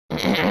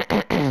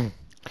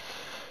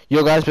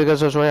Yo guys,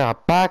 because I was I'm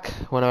back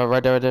when I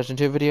Red Dead Redemption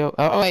 2 video.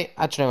 Oh wait,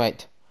 actually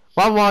wait.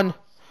 One.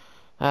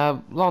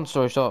 Long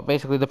story short,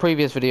 basically the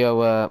previous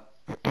video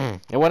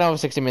it went over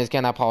 60 minutes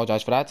again. I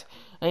apologize for that.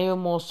 And even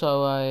more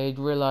so, I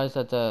realized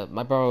that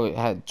my bro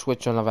had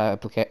switched on another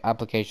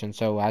application,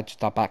 so I had to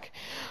stop back.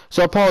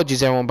 So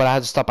apologies everyone, but I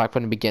had to stop back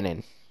from the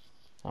beginning,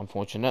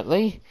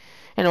 unfortunately.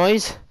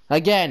 Anyways,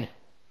 again,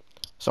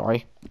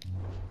 sorry.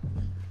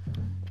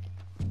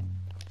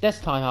 This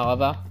time,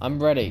 however,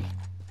 I'm ready.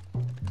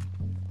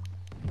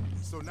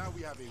 So now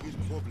we have a real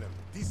problem.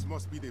 This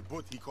must be the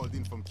boat he called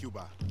in from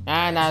Cuba.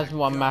 And that's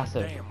one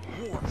massive. Damn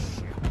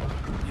warship.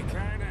 You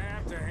kinda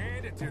have to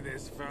hand it to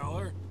this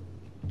feller.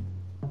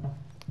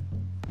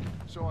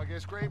 So I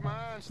guess great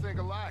minds think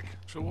alike.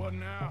 So what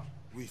now?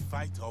 We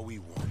fight or we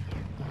won.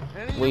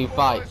 Any of We you boys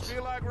fight.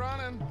 feel like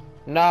running?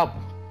 Nope.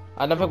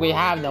 I don't think we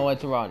have nowhere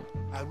to run.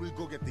 I will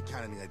go get the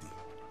cannon ready.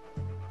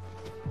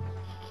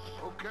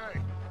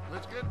 Okay,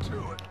 let's get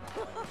to it.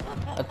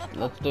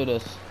 Let's do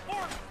this.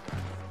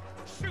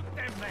 Shoot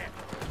them then.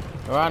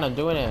 Alright, I'm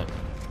doing it.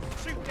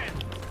 Shoot them.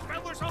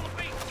 Fellers on the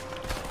beach.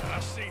 I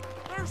see.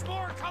 There's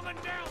more coming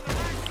down the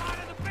right side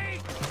of the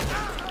beach.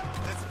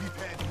 Let's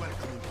prepare the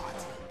welcoming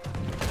party.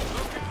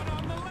 Look out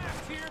on the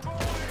left here,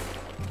 boys.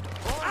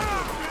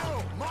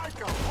 Bill,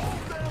 Micah,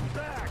 hold them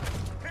back.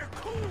 They're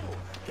cool.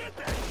 Get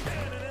that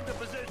cannon into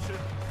position.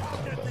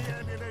 I'll get the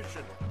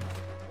ammunition.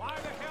 Why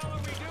the hell are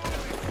we doing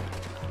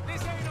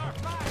this? This ain't our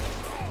fight.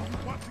 Do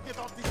you want to get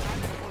off this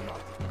island or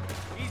not?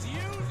 He's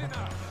using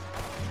us.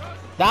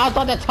 Now's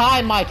not the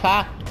time,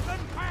 Micah. Them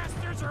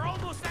bastards are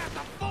almost at the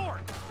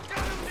fort.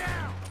 Gun them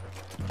down.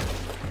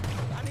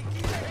 I need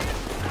you to hit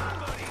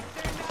somebody.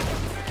 Send out a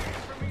man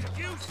for me.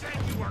 You said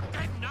you were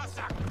getting us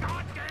a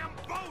goddamn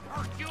boat,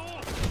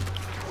 Hercule.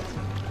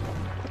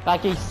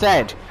 Like he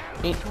said.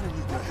 He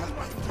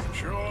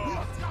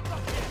Sure.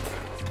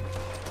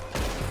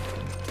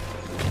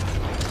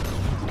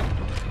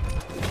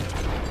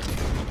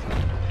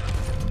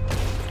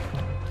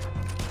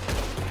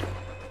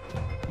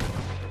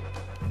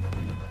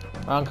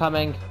 I'm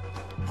coming.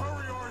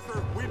 Hurry,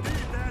 Arthur. We need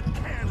that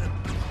cannon.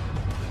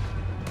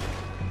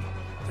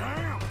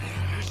 Damn.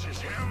 This is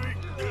heavy.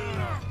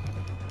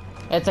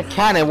 It's a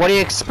cannon. What do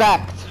you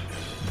expect?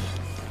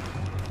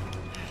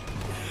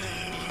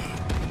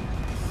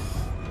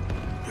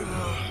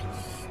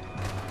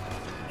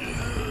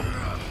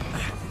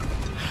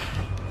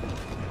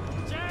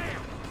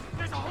 Damn.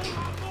 There's a whole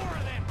lot more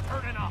of them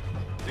turning up.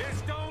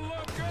 This don't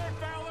look good,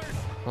 fellas.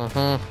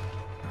 Mm-hmm.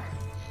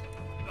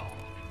 Oh,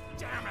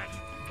 damn it.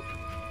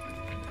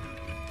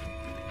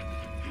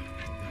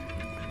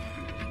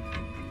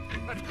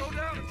 Let's go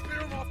down and clear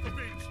them off the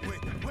beach.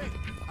 Wait.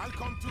 I'll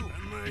come too.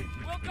 And me.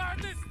 We'll guard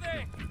this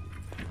thing.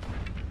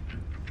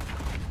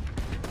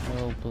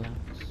 Oh,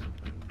 blacks.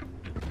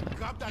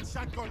 Grab that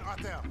shotgun,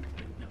 Arthur.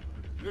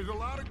 There's a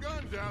lot of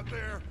guns out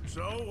there.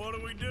 So, what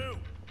do we do?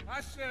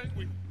 I said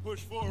we push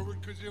forward,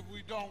 because if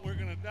we don't, we're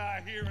gonna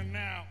die here and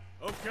now.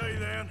 Okay,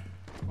 then.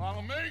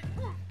 Follow me?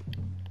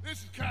 This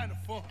is kind of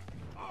fun.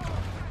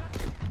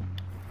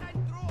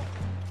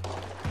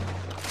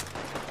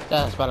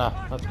 That's better.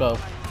 Let's go.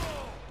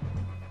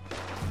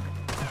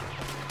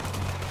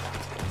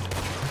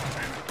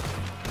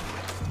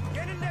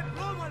 Get in that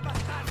plomo, el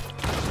bastardo.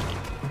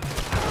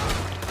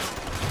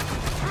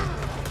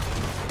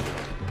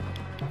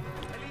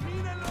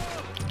 Elimínalo.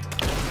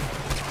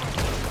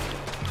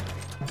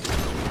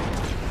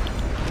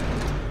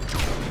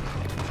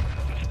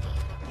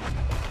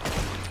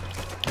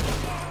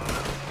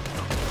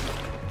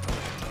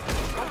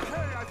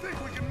 Okay, I think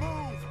we can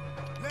move.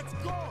 Let's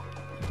go.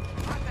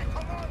 Arthur,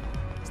 come on.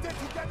 Stay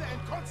together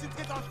and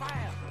concentrate on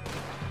fire.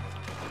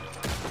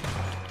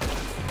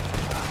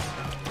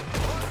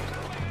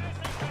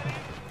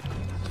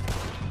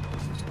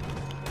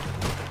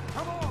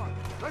 Come on,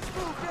 let's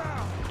move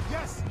now.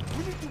 Yes,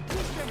 we need to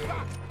push them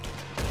back.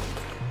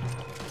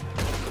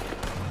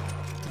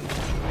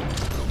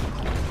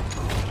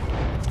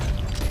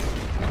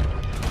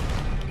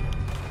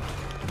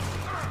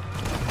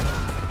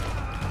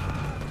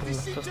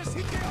 This shit just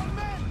hit their own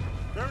men.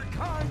 Very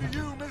kind to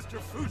you, Mr.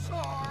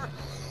 Fusar.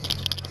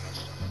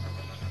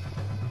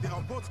 There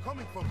are boats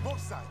coming from both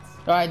sides.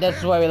 Alright, this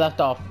is where we left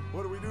off.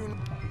 What do we do?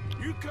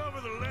 You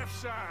cover the left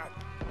side.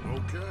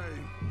 Okay.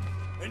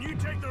 And you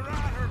take the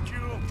right,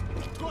 Hercule.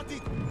 Got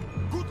it.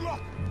 Good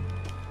luck.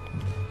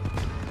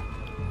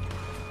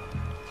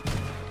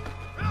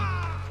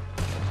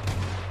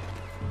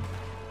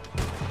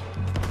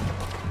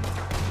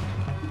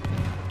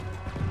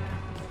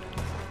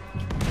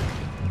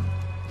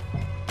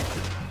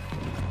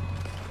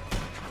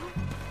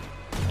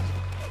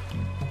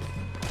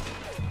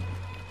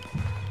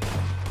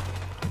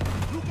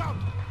 Look out!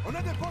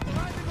 Another boat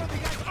arriving on the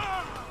ice.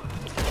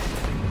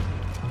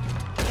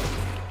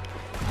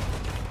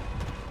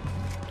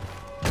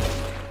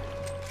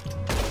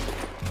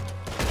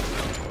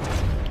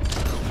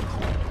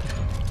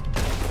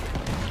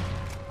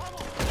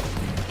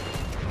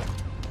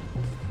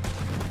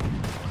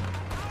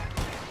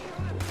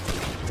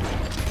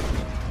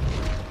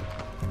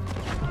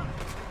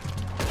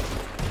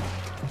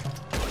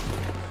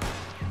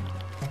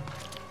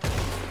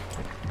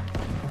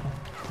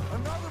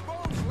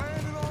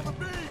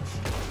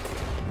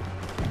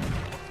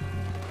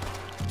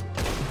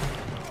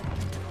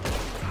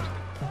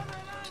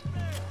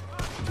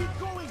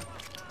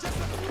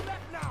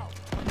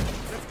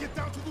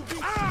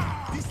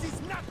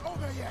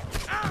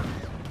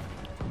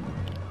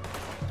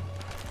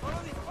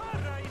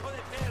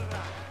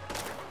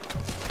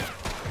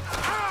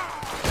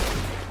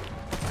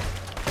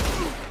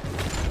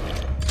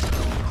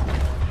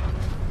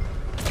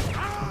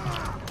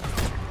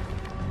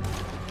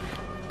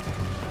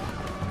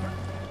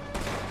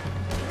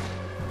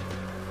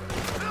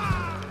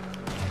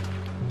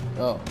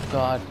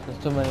 god, there's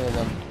too many of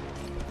them.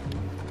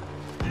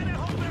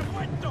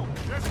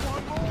 Just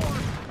one more.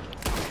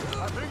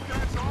 I think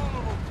that's all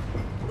of them.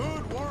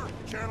 Good work,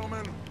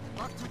 gentlemen.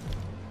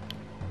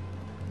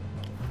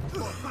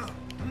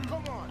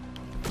 Come on.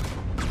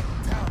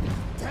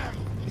 Damn.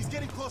 He's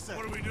getting closer.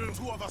 What do we do?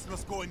 Two of us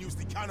must go and use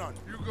the cannon.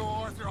 You go,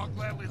 Arthur. I'll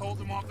gladly hold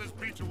them off this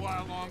beach a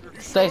while longer.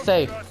 Stay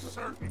safe. That's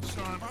certain,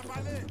 son.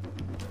 Vale.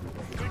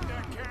 Think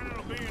that cannon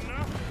will be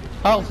enough?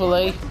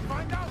 Hopefully.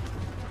 Find out.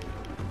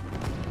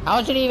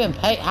 How did you even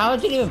pay? How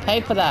did you even pay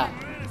for that?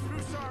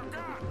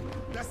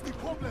 That's the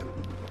problem.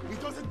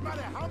 It doesn't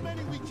matter how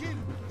many we kill.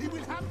 He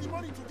will have the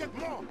money to get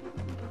more.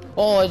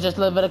 Oh, it's just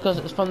Leviticus.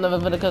 It's from the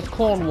Leviticus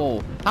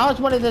Cornwall. How much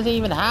money does he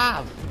even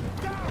have?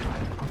 Down.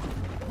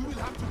 We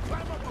will have to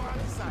climb up around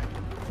the side.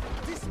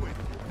 This way.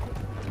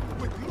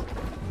 Wait, look.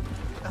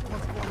 That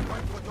one's going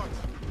right for Dutch.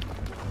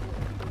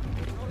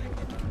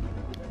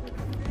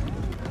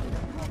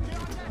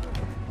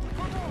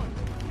 Come on.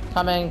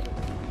 Coming.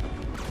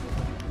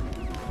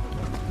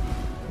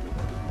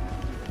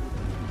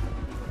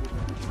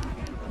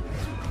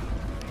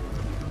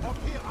 Up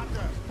here,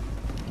 Arthur.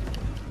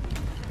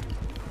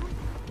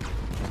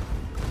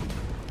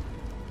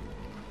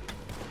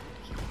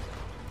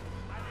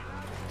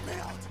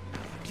 Mailed.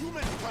 You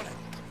make the cannon.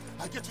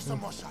 I'll get you some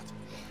more shot.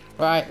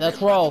 Right,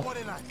 let's roll. What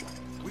a night.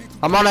 We need to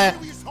I'm on it.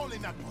 Who is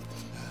holding that one?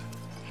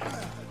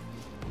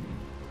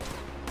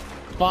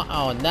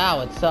 Oh,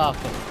 now it's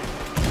talking.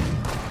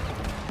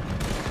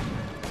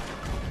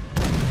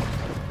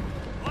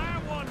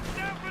 That one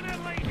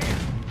definitely hit.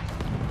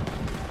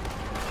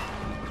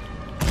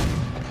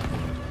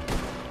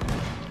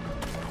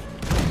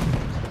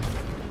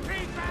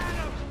 Keep at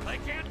 'em. They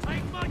can't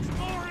take much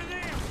more of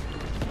this.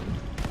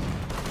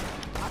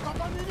 I got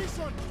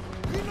ammunition.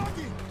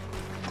 Reloading.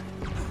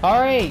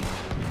 Hurry!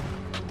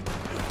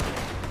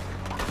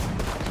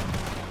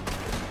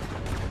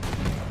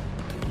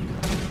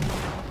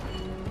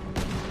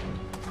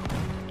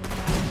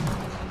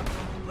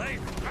 They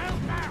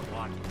found that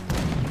one.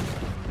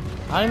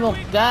 Animal.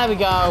 There we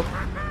go.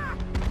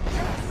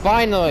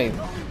 Finally.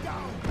 Going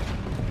down.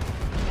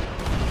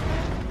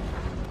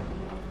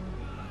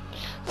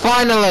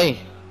 Finally.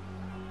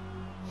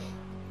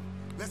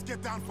 Let's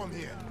get down from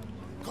here.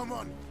 Come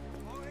on.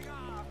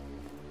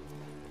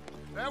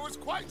 That was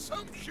quite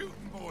some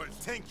shooting, boys.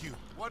 Thank you.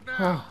 What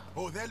now?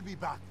 Oh, they'll be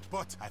back.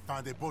 But I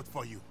found a boat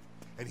for you.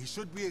 And he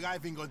should be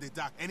arriving on the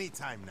dock any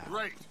time now.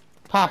 Great.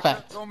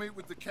 Perfect. Go meet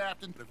with the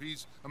captain. If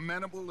he's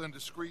amenable and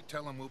discreet,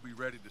 tell him we'll be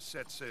ready to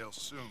set sail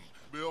soon.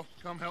 Bill,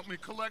 come help me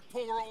collect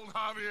poor old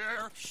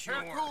Javier. Sure.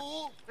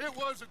 Hercule, it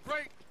was a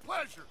great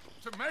pleasure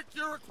to make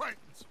your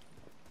acquaintance.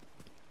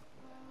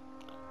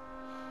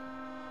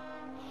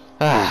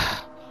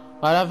 I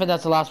don't think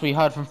that's the last we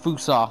heard from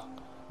Fussar.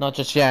 Not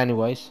just yet,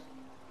 anyways.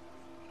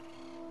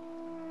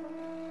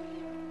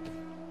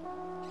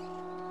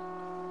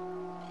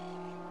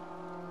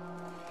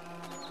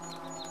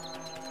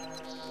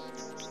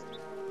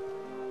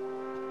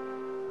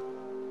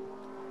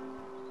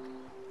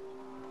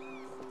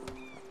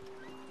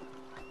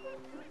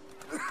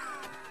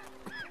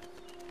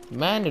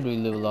 Man, did we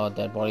leave a lot of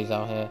dead bodies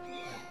out here.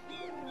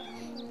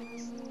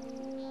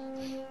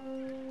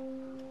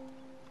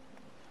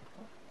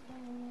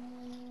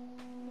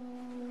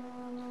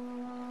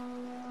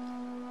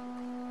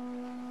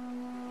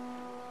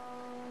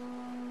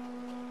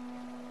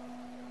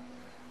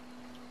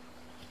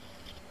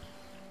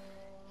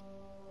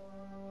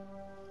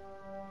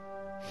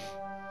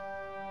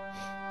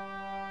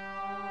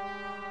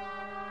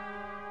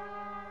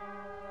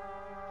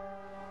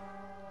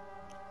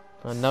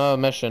 Another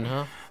mission,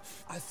 huh?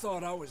 I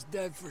thought I was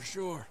dead for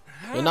sure.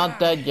 You're not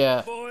dead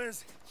yet.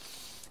 Boys,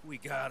 we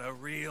got a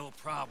real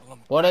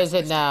problem. What is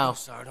it Mr. now?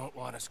 Fussar don't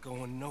want us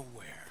going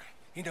nowhere.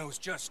 He knows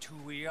just who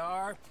we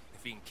are.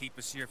 If he can keep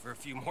us here for a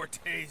few more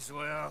days,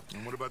 well...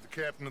 And what about the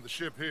captain of the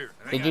ship here?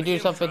 they Did you got do him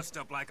something? trussed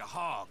up like a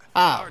hog.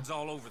 Ah. Guards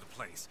all over the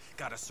place.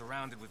 Got us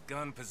surrounded with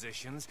gun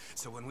positions,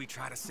 so when we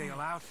try to sail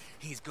out,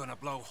 he's gonna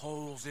blow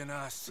holes in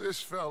us. This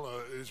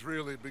fella is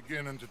really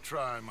beginning to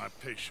try my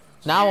patience.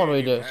 Now what do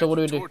we do? So what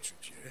do we do? Tortured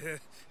you.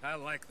 I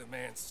like the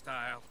man's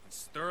style.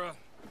 He's thorough,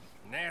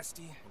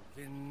 nasty,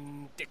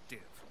 and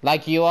vindictive.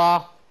 Like you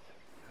are?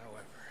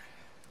 However,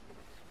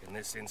 in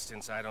this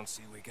instance, I don't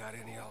see we got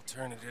any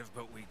alternative,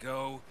 but we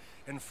go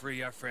and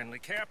free our friendly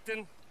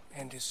captain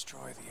and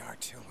destroy the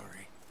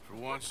artillery. For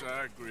once,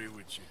 I agree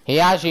with you. He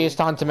actually is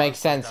starting to make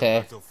sense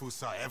here. Battle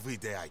Fussar every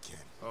day I can.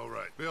 All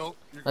right, Bill,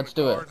 you're Let's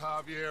gonna do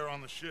guard it. Javier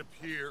on the ship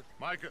here.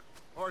 Micah,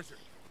 Arthur,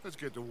 let's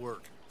get to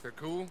work. They're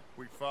cool.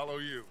 We follow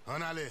you.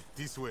 Hanale,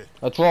 this way.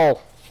 Let's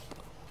roll.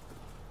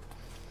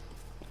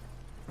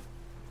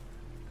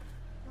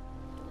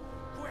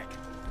 Quick!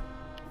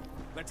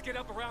 Let's get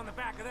up around the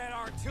back of that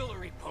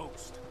artillery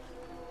post.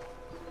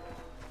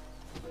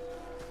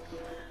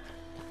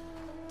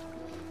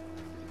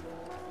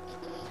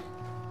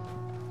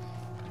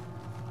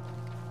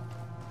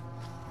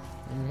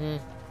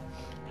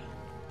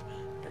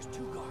 There's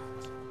two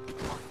guards.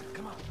 Arthur,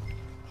 come on.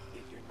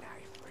 Get your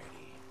knife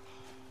ready.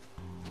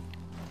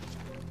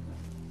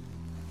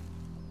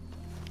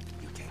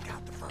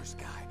 first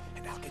guy,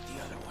 and I'll get the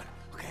other one,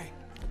 okay?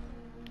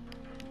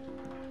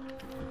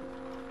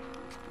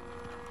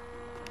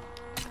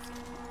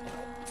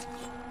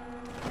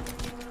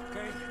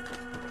 Okay,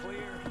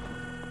 clear.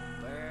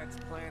 Let's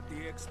plant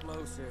the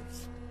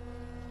explosives.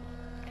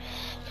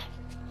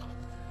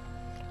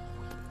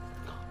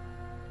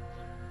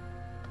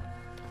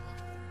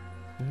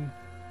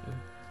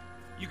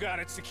 You got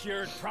it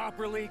secured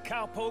properly,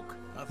 cowpoke?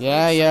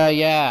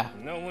 Yeah.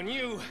 Knowing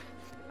you,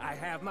 I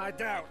have my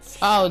doubts.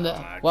 Oh,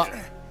 no.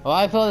 Well,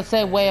 I feel the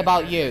same way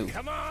about you.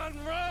 Come on,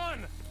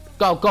 run!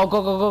 Go.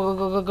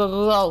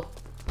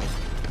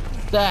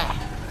 There.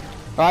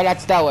 Alright,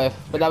 that's dealt with.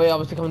 But now we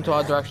obviously come into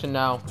our direction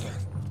now.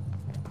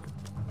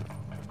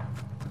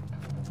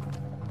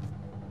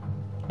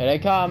 Here they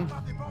come.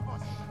 Nothing above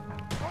us.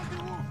 On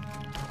the roof.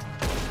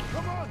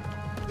 Come on.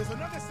 There's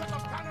another set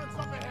of cannons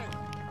up ahead.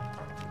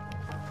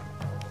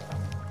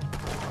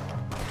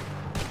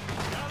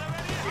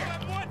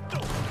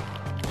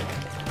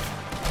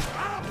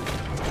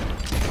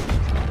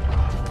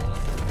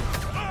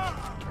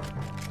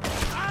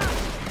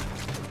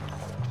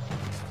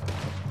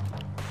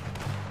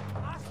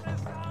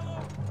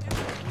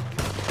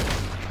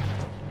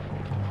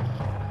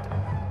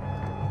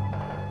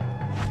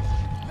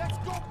 Let's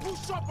go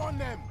push up on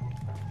them.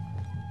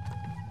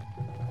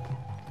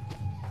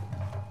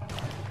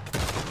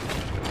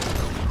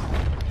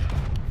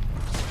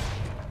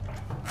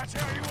 That's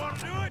how you want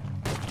to do it?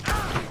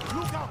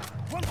 Look out.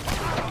 One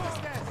coming up the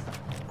stairs.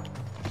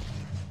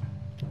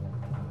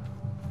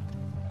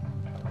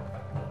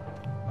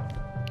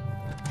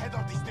 Head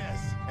up the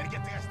stairs and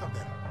get the rest of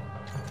them.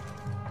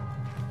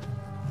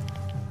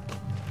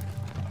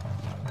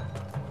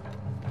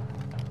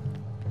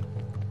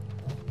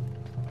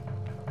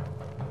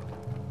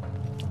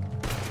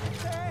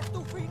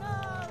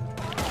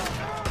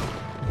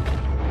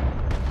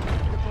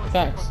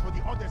 Thanks. For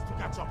the others to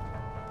catch up.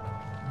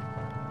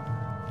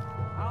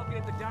 I'll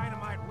get the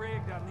dynamite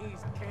rigged on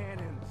these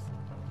cannons.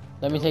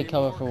 Let me take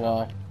cover for a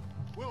while.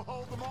 We'll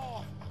hold them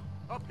all.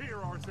 Up here,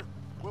 Arthur.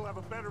 We'll have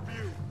a better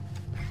view.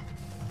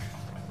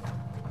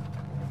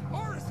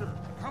 Arthur,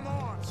 come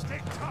on,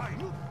 stick tight.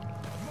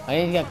 I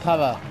need to get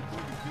cover.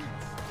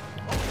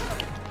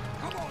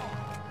 Come on,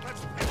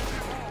 let's pick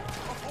them off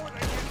before they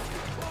get too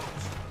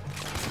close.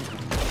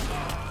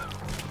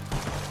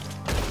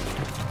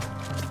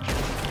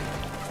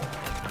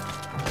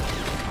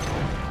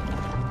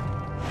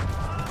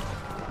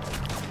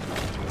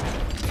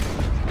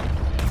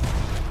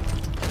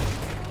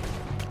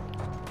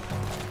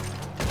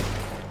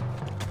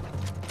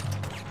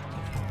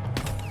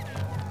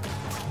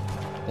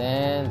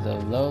 Then the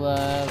Lola.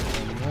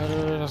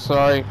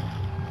 Sorry.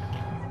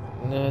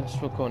 No,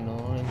 just recording the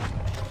line.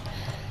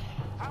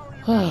 How are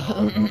you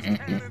going with those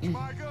cannons,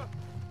 Micah?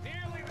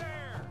 Nearly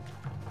there.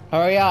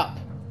 Hurry up.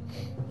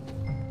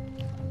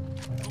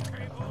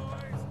 Okay,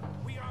 boys,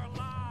 we are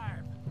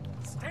live.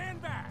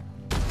 Stand back.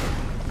 The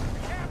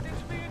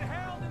captain's being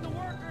held in the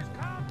workers'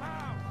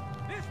 compound.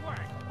 This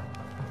way.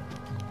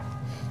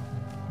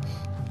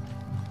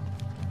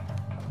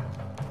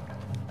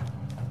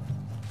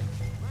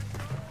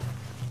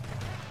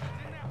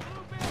 In that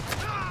blue bit.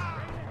 Straight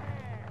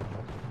ahead.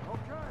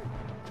 Okay,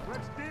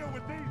 let's deal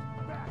with these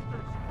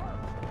bastards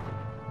first.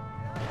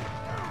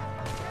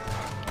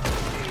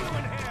 See you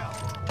in hell.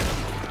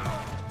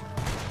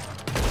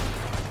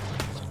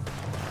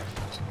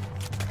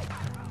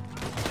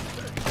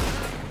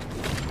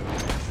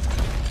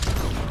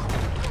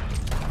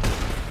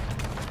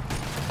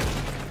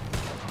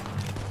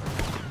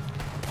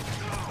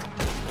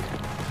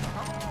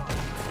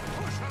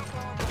 Push up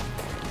on them.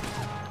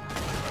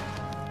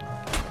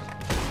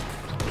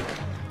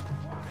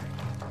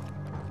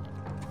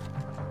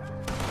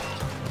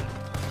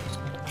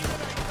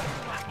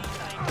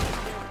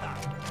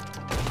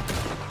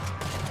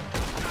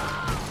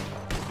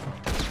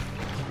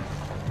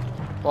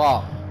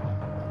 What?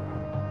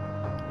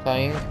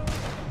 Saying?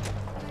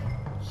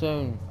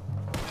 Soon.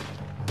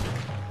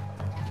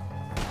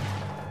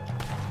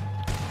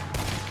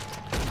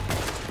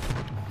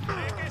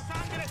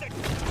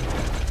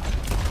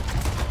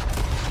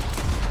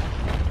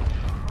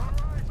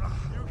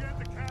 You get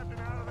the captain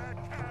out of that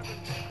cabin.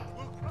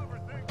 We'll cover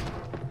things.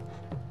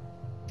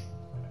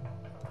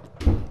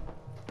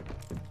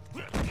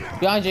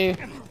 Behind you.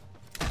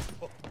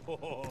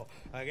 Oh,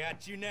 I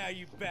got you now,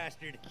 you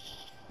bastard.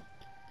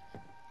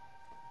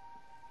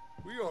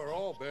 We are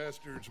all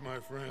bastards, my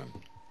friend.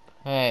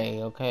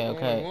 Hey, okay.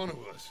 Only one of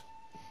us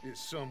is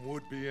some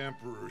would-be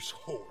emperor's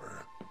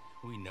whore.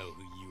 We know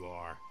who you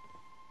are.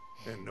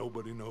 And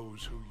nobody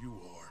knows who you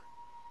are.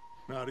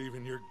 Not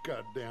even your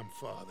goddamn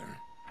father.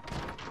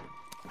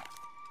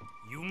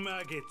 You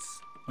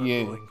maggots are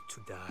You. going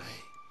to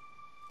die.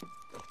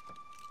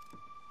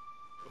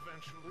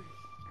 Eventually,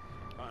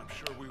 I'm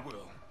sure we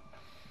will.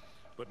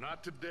 But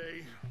not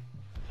today.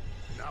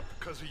 Not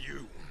because of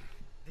you.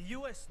 The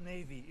U.S.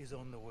 Navy is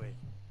on the way.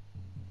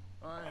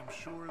 I am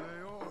sure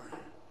they are.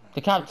 The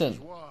Which captain. is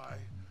why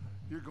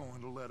you're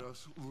going to let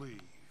us leave.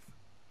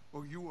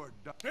 Or you are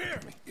Here.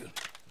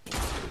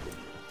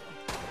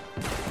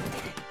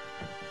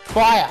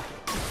 Fire!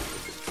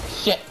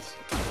 Shit!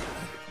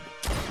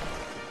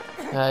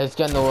 It's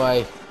getting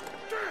away.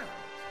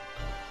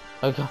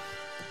 Okay.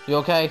 You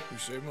okay? You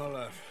saved my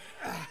life.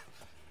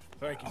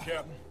 Thank you,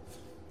 Captain.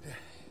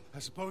 I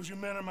suppose you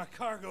men are my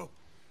cargo.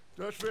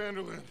 Dutch van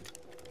der Linde,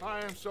 I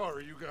am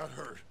sorry you got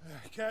hurt.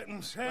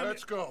 Captain Sam.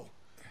 Let's go.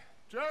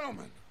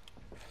 Gentlemen.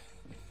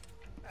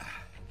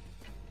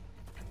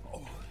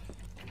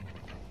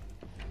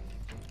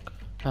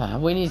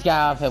 We need to get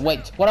out of here.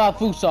 Wait, what about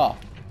Fussar?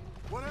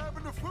 What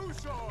happened to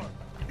Fussar?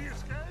 He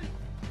escaped?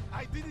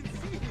 I didn't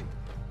see him.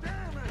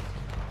 Damn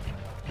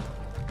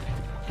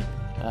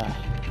it!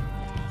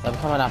 They're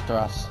coming after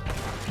us.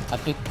 I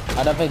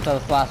don't think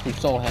that's the last we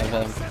saw him.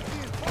 Set the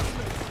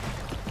enforcement.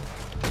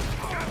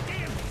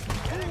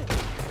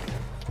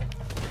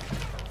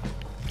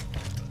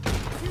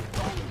 Keep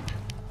going.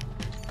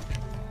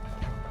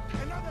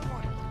 Another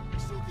one.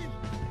 Shoot him.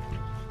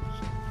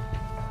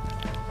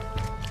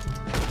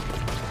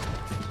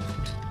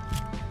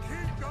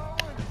 Keep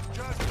going!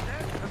 Just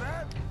get to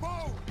that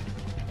boat!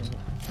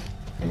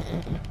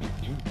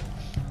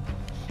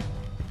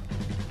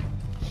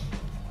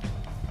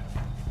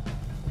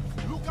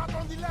 Look out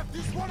on the left.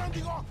 This one on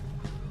the rock.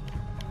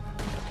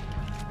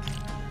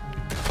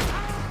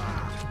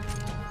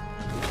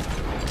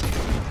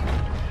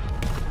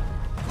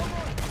 Come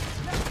on.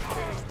 Let's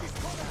finish this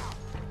corner out.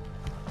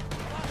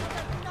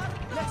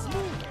 Let's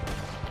move.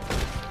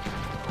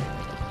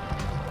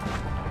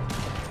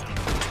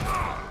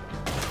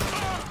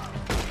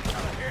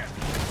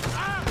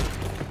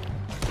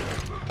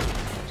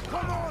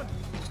 Come on.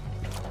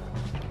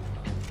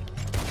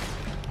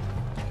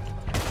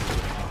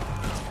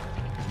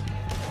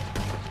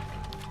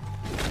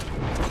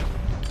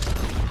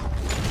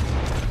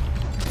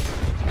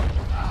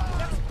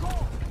 Let's go.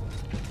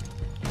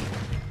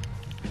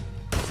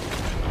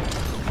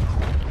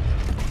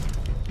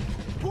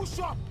 Push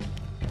up.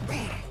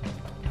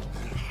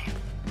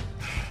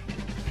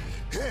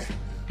 Hey,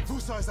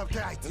 Fussar is up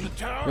there. In the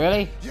tower?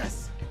 Really?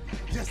 Yes.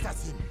 Yes,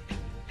 that's him.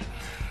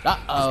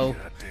 Uh-oh.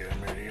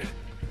 Goddamn idiot.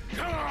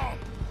 Come on!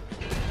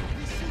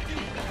 He's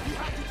shooting. We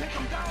have to take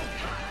him down.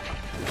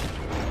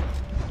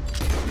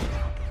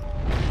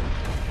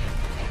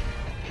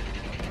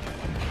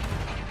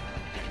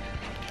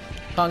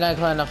 Can't get a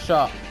clear enough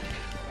shot.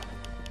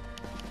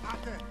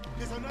 Arthur,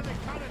 there's another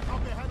cannon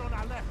up ahead on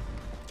our left.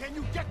 Can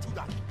you get to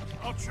that?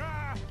 I'll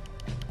try.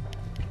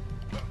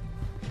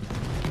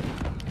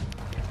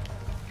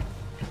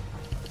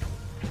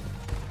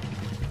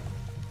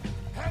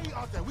 Hey,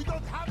 Arthur, we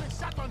don't have a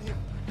shot on him.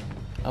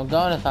 I'm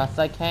going as fast as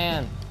I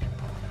can.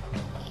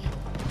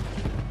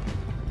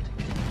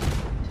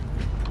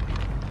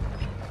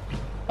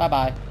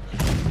 Bye-bye.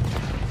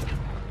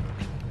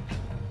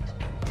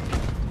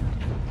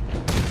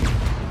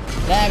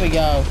 There we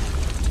go.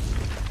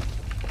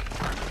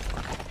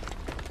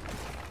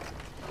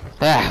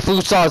 There,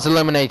 Fussar is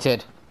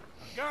eliminated.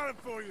 Got it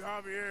for you,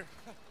 Javier.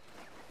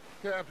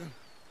 Captain,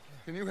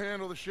 can you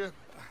handle the ship?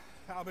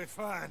 I'll be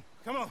fine.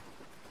 Come on.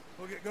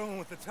 We'll get going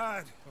with the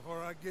tide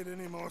before I get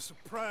any more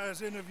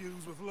surprise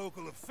interviews with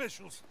local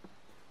officials.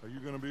 Are you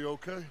gonna be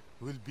okay?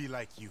 We'll be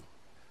like you.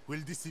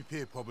 We'll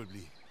disappear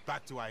probably.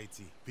 Back to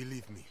Haiti.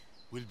 Believe me,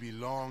 we'll be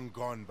long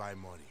gone by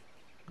morning.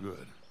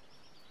 Good.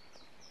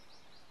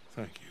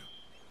 Thank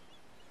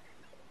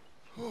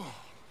you.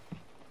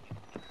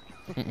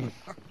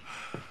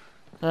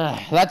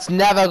 Let's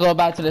never go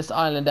back to this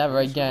island ever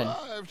again.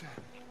 Survived.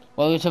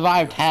 Well, we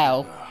survived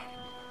hell.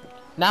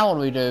 Now what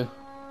do we do?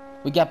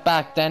 We get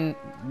back, then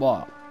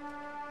what?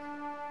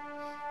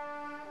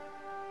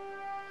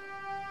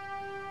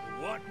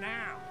 What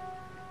now?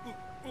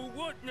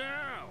 What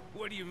now?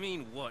 What do you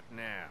mean, what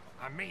now?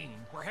 I mean,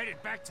 we're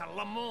headed back to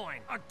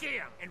Lemoyne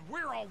again, and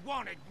we're all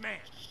wanted men.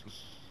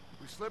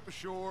 We slip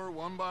ashore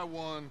one by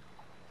one,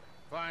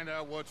 find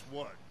out what's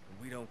what.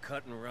 We don't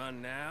cut and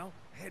run now.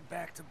 Head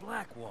back to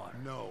Blackwater.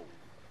 No.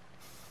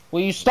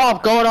 Will you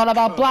stop going on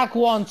about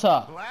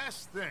Blackwater?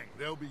 Last thing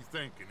they'll be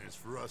thinking is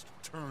for us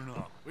to turn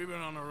up. We've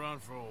been on the run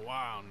for a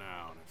while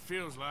now, and it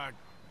feels like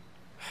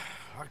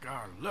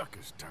our luck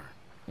has turned.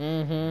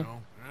 Mm-hmm. You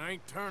know, and I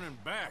ain't turning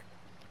back.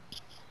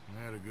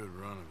 I had a good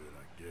run of it,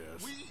 I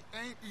guess. We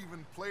ain't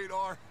even played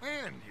our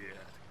hand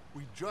yet.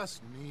 We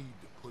just need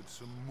to put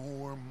some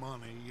more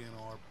money in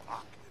our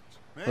pockets.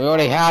 We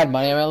already had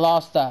money and we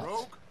lost that.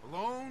 Broke,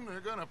 alone, they're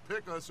gonna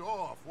pick us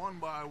off one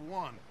by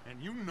one.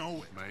 And you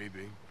know it.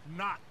 Maybe.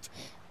 Not.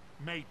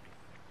 Maybe.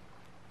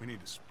 We need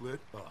to split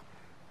up.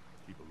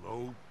 Keep a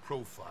low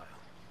profile.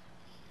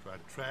 Try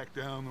to track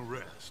down the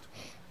rest.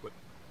 But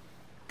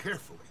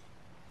carefully.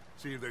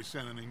 See if they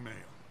sent any mail.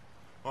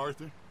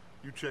 Arthur,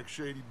 you check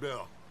Shady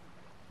Belle.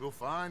 We'll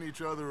find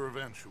each other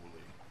eventually.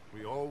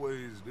 We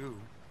always do.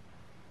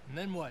 And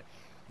then what?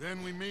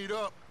 Then we meet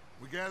up.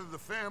 We gather the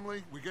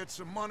family, we get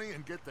some money,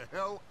 and get the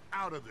hell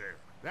out of there.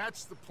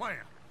 That's the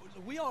plan.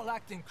 We all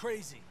acting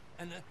crazy.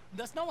 And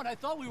that's not what I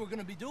thought we were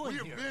gonna be doing We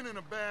here. have been in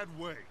a bad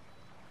way.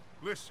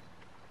 Listen.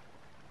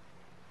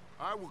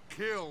 I will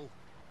kill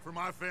for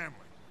my family.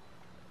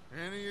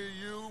 Any of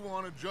you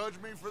want to judge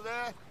me for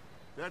that?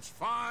 That's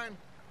fine.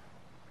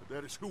 but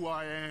that is who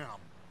I am.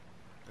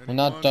 I'm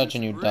not Anyone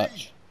judging you, disagree?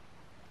 Dutch.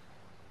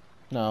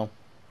 No.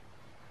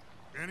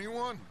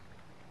 Anyone?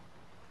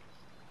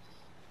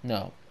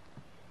 No.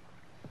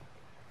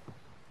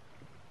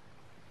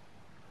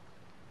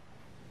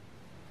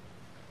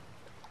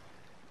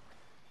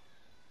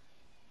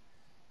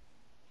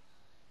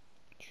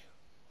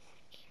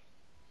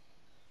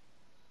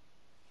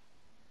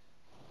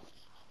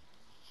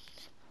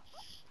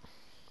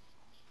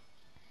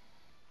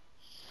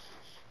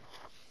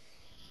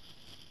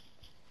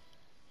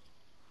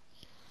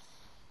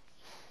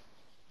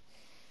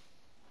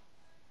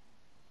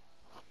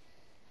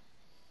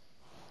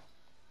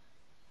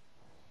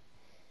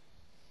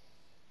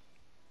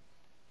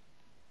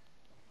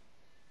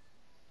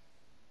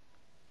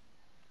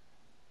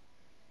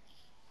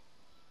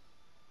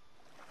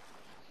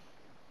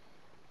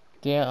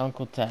 Dear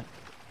Uncle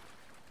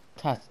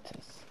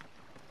Tacitus.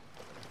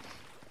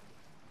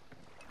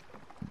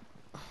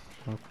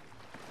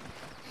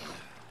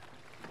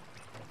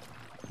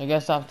 I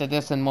guess after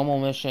this and one more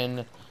mission,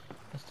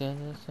 is there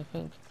this, I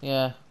think?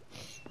 Yeah.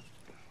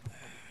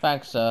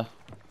 Thanks, sir.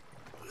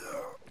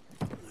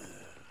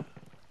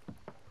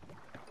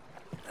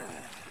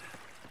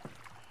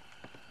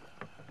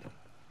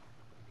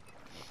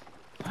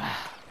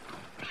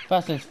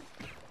 First is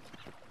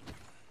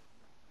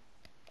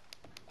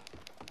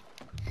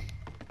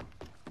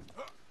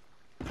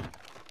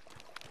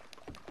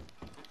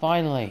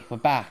finally, we're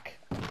back.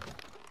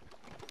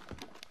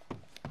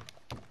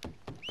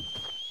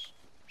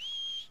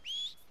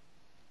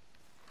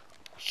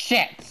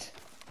 Shit!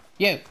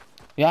 You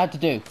had to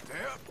do.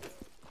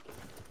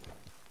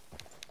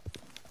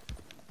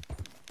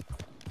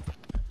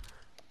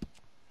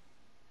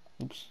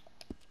 Oops.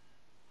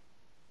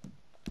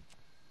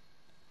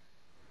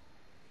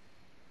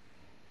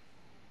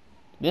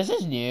 This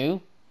is new.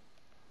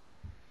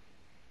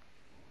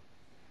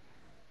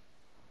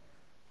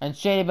 And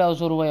Shady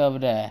Bell's all the way over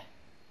there.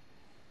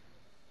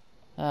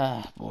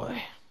 Ah, boy.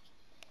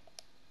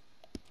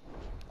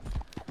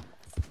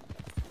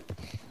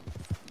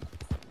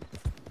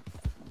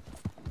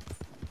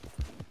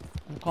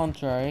 On the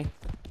contrary,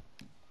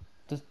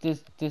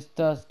 this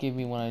does give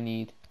me what I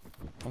need.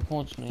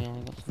 Unfortunately, I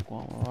only got some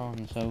guava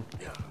on, so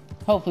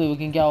hopefully we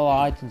can get all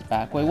our items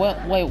back. Wait,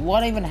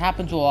 what even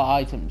happened to all our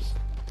items?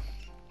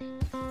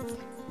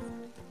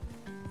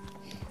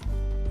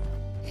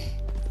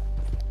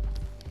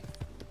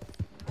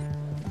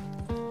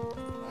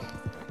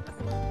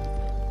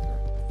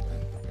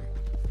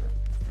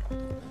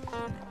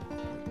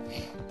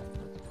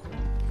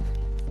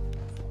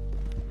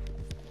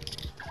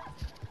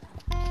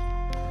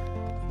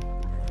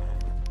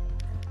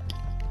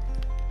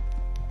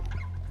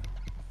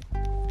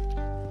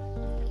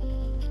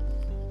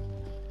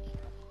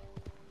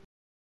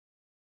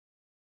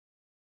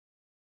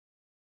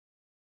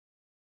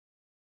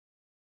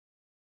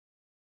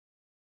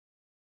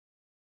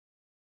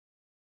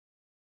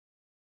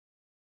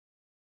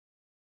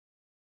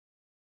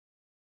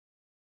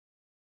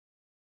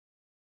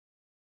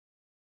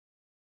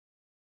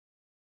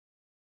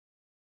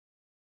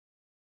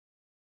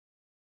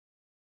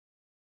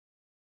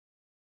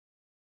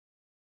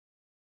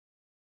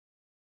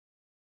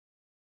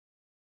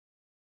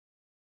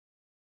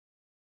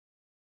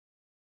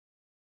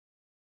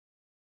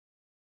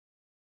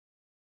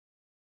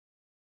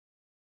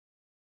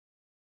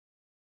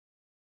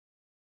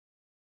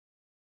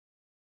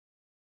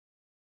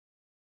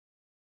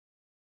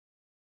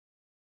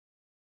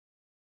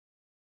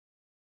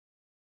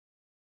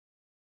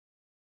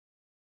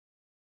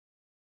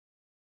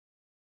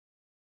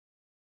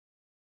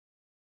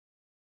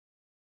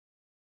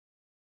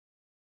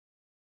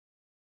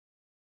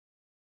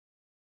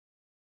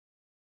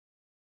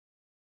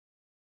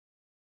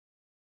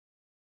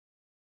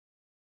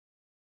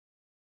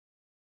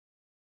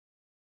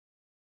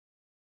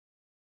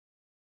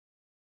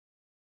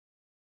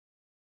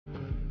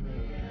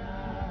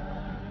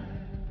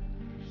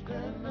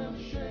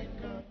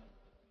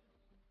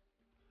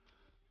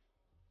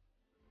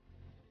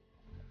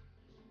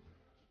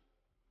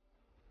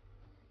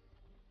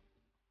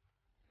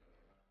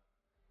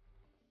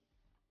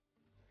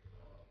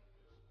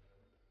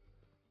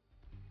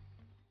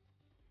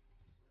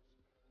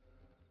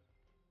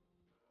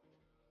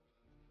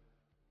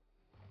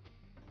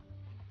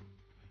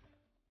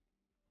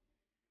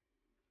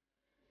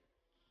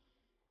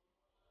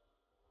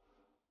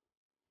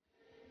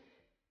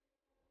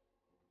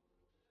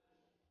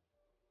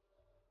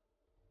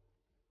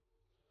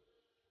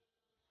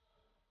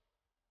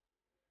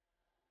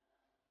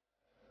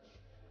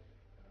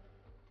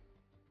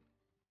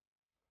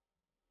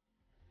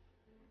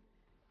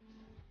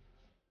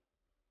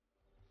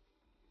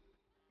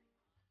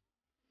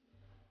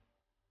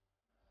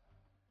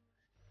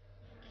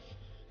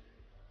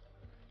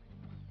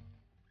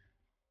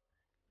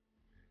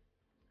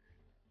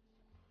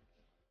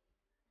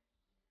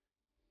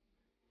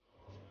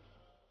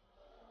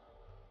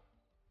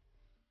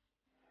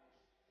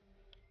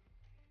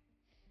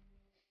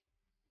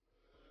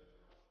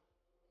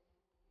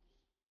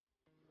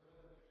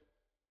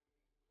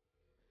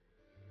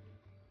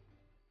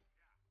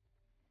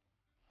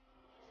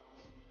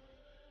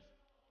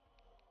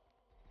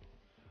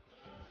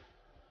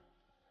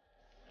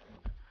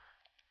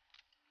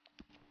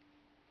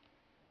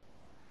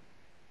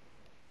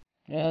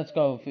 Yeah, let's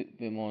go a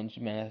bit more and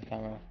zoom in at the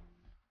camera.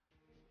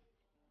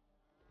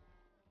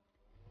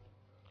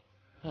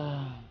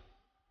 Hello?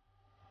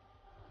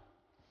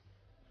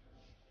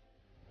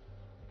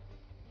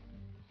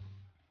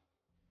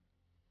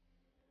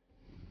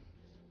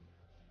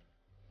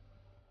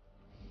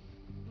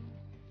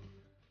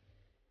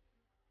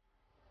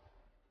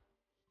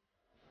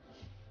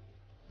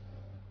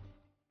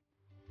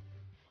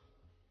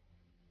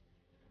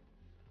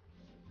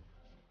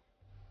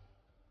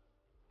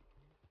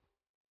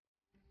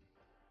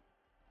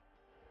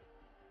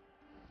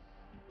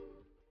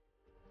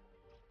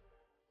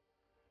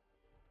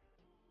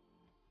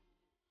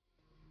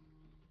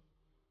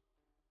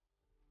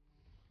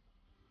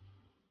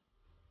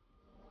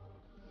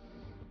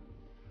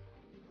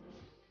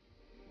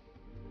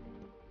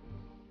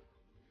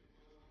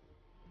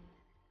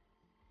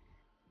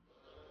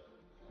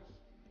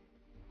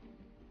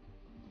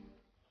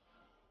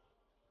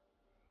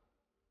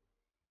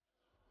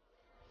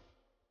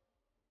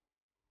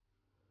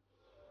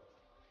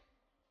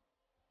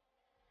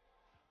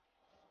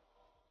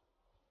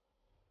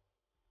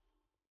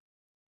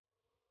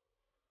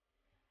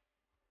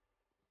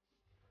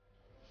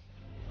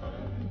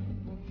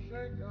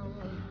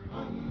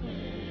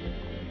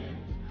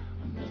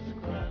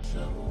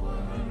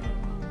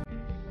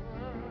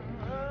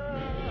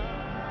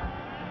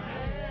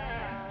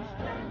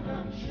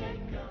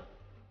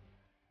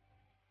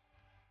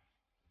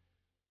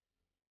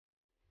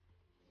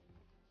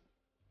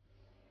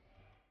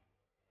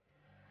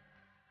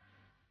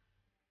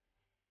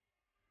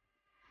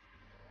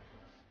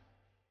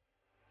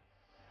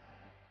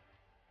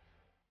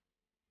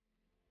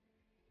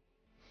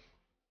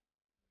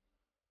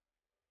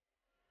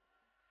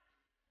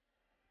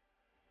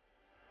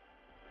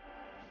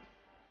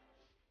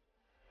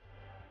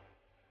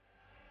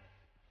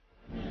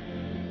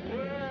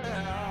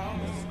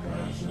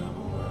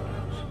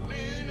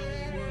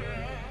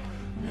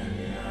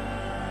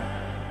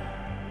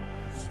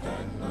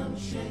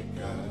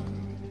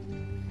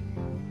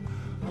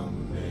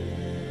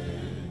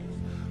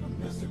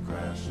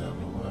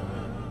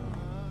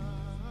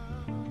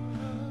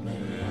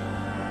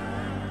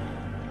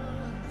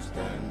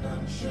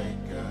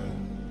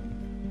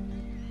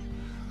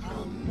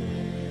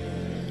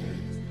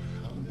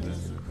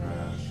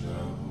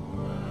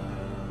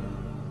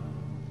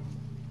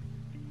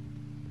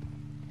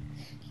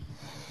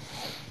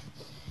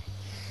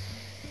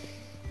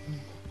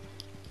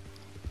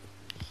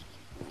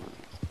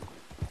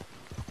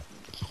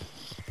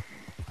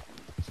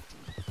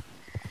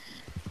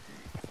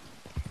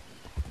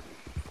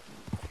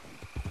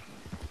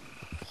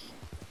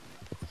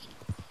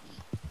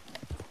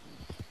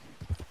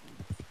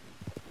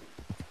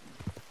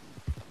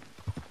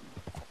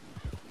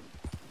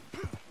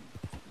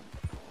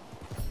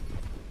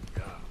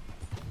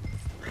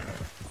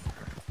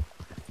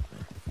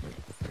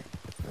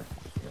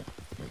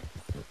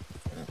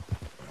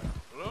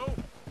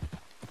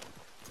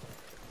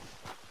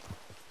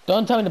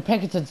 Don't tell me the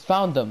Pinkertons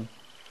found them.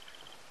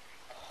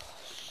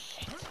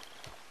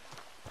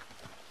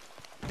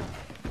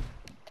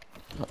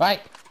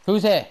 Right,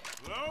 who's here?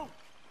 Hello?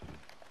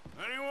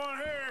 Anyone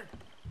here?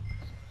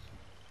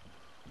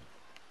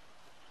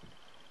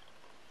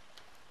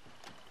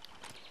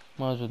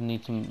 Might as well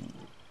need some.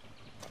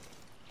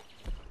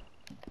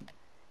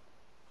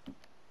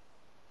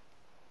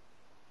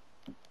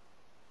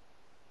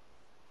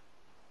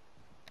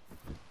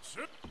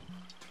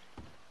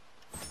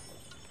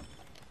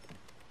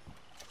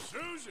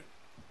 Susan!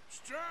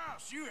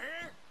 Strauss, you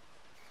here?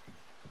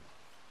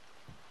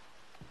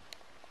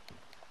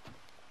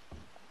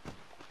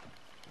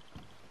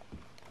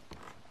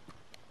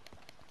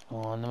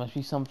 Oh, there must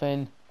be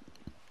something.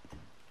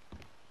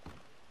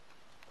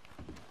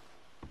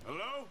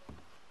 Hello?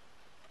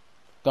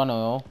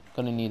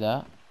 Gonna need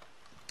that.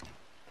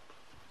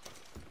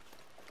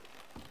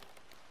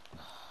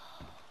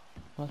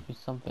 Must be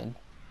something.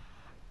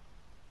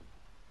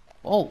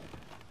 Oh!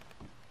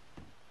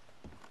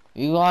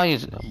 You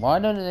guys, why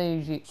don't they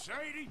usually...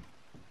 Sadie?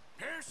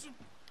 Pearson?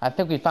 I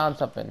think we found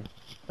something.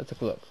 Let's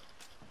take a look.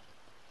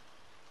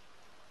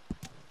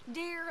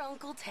 Dear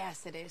Uncle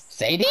Tacitus,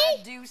 Sadie? I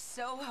do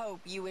so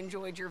hope you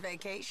enjoyed your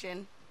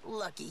vacation.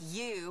 Lucky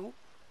you,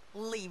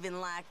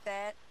 leaving like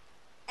that.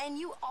 And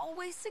you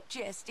always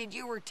suggested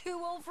you were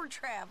too old for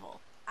travel.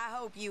 I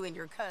hope you and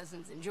your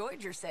cousins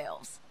enjoyed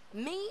yourselves.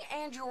 Me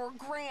and your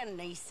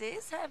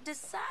grandnieces have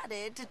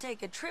decided to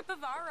take a trip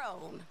of our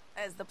own,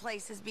 as the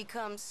place has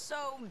become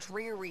so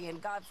dreary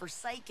and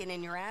godforsaken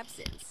in your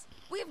absence.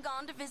 We have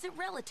gone to visit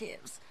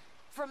relatives.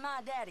 From my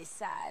daddy's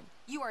side,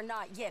 you are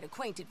not yet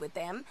acquainted with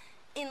them,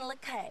 in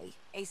Lacaille,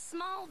 a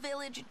small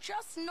village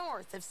just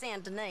north of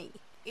Saint Denis.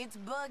 It's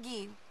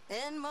buggy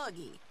and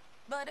muggy,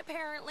 but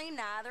apparently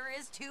neither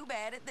is too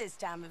bad at this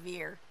time of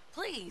year.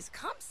 Please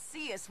come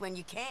see us when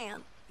you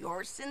can.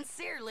 Yours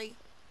sincerely,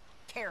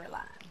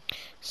 Caroline.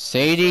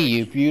 Sadie,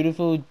 you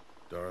beautiful...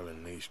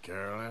 Darling niece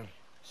Caroline.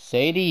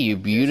 Sadie, you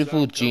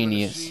beautiful Guess I'm coming to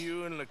genius. see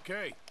you in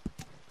Lacaille.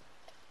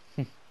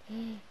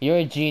 You're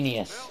a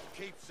genius.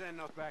 Keep sending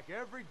us back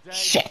every day.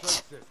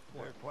 Shit.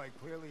 There quite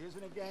clearly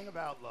isn't a gang of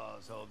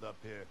outlaws holed up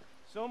here.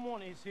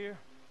 Someone is here.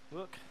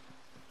 Look,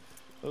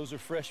 those are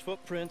fresh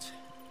footprints.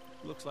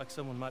 Looks like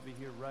someone might be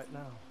here right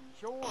now.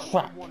 Sure,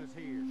 Crap. someone is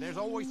here. There's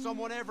always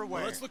someone everywhere.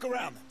 Well, let's look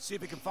around then. See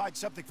if we can find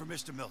something for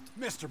Mr. Milton.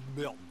 Mr.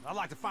 Milton. I'd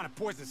like to find a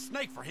poisonous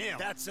snake for him.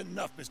 That's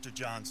enough, Mr.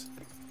 Johns.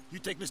 You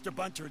take Mr.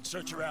 Bunter and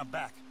search around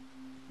back.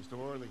 Mr.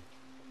 Worley.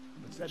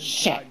 Let's head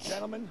Shit. inside.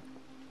 Gentlemen,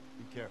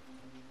 be careful.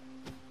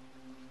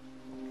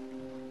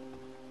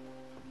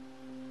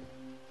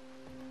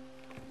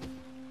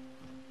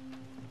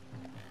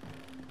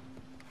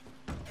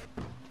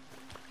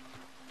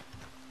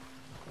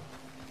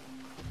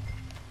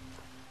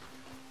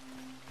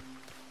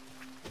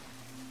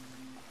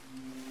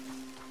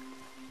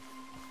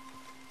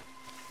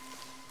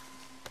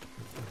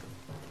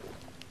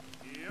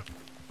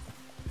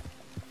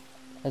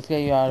 Let's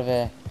get you out of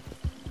here.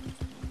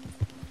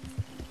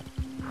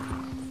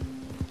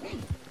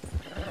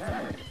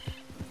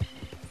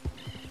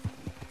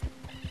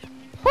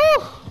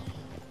 Whew.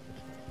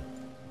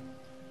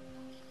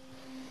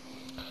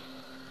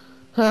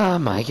 Oh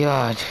my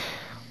god.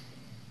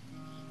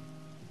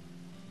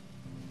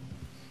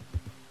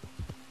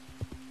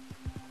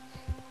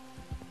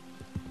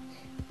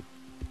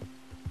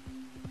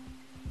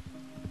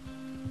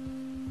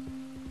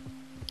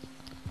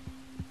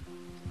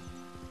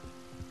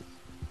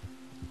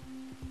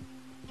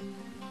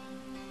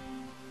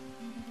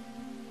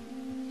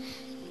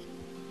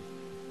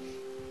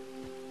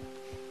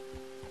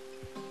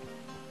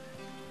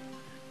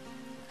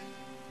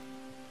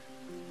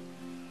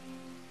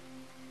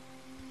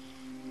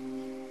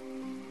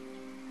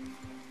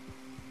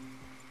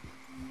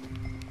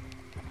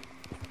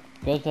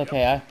 Goes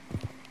okay.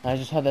 I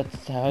just heard that.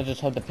 I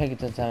just heard the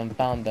Pinkertons haven't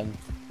found them.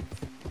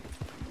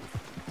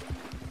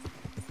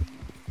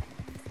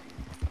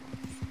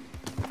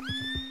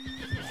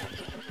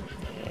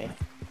 Okay.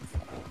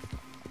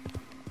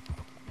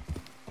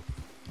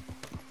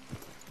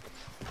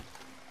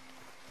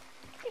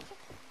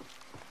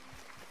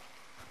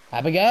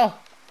 Abigail?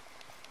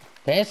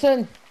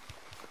 Pearson?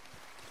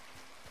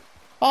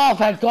 Oh,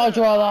 thank God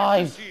you're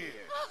alive!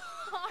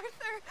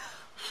 Arthur!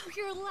 Oh,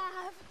 you're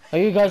alive. Are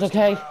you guys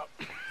okay?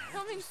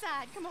 Come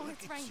inside. Come on,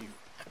 it's raining.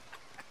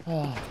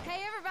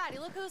 Hey, everybody,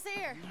 look who's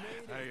here.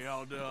 Hey,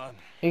 y'all doing?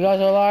 You guys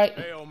alright?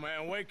 Hey, old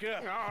man, wake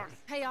up.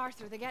 Hey,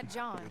 Arthur, they got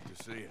John. Good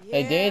to see you.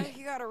 They did?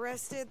 He got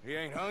arrested. He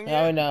ain't hung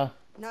Yeah, I yet? know.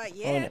 Not I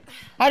yet. know.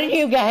 How did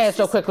you get here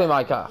so quickly,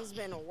 Micah? He's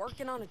been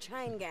working on a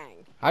chain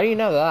gang. How do you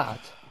know that?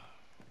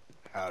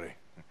 Howdy.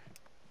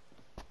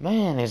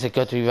 Man, is it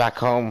good to be back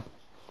home.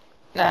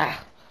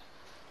 Ah.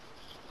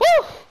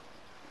 Woo!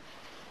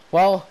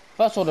 Well,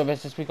 first order of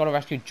business, we gotta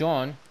rescue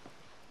John.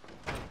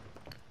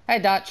 Hey,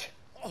 Dutch.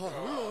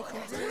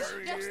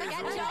 Yes, they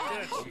got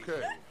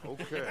John.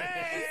 Okay.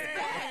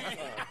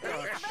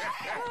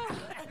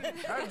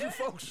 How did you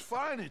folks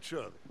find each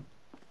other?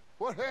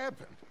 What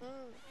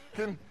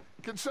happened?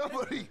 Can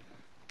somebody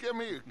get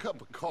me a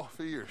cup of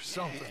coffee or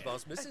something? It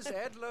was Mrs.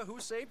 Adler who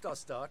saved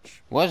us,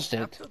 Dutch. Was it?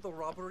 After the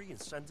robbery in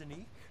Saint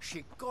Denis,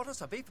 she got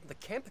us away from the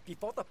camp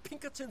before the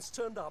Pinkertons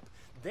turned up.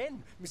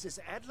 Then Mrs.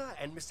 Adler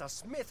and Mr.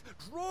 Smith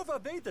drove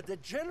away the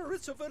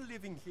degenerates who were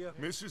living here.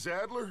 Mrs.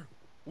 Adler,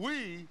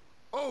 we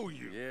owe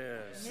you.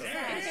 Yes.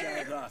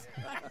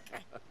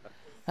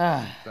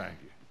 Ah, Thank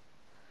you.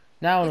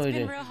 now what It's do we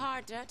been do? real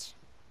hard, Dutch.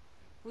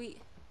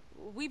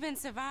 We've been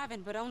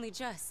surviving, but only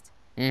just.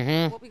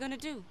 Mm-hmm. What we gonna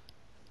do?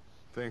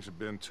 Things have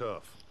been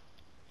tough.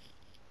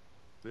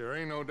 There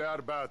ain't no doubt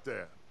about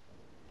that.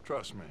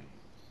 Trust me.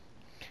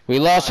 We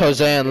lost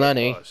Jose and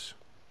Lenny. Us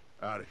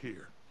out of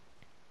here.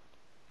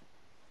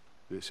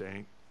 This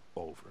ain't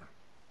over.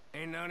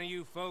 Ain't none of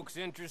you folks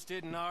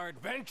interested in our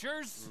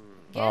adventures?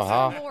 Guess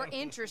I'm more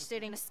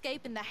interested in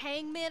escaping the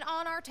hangmen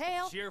on our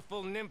tail.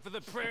 Cheerful nymph of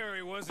the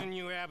prairie, wasn't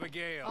you,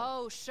 Abigail?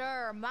 Oh,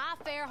 sure. My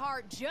fair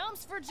heart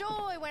jumps for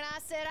joy when I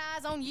set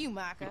eyes on you,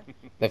 Micah.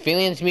 The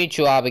feeling's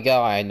mutual,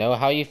 Abigail. I know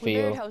how you We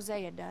buried feel.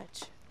 Hosea,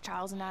 Dutch.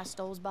 Charles and I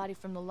stole his body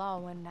from the law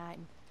one night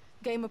and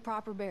gave him a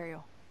proper burial.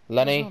 It was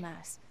Lenny? real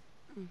nice.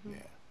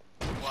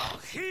 Well,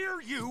 here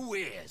you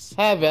is.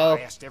 Hi, Bill.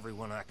 I asked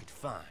everyone I could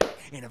find,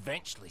 and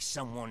eventually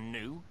someone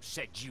new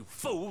said you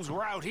fools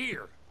were out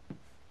here.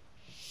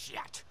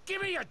 Shit.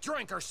 Give me a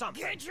drink or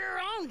something. Get your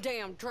own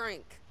damn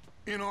drink.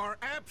 In our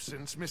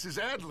absence, Mrs.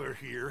 Adler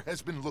here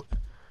has been looking.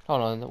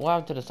 Hold on. What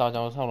happened to the side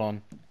notes? Hold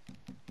on.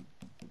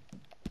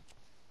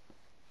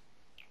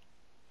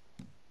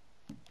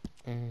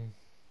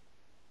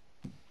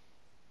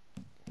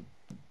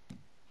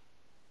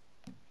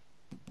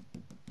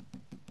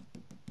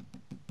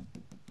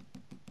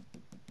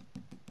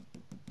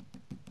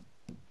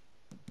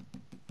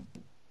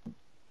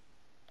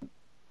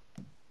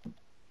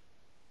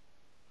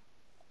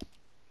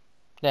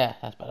 Yeah,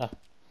 that's better.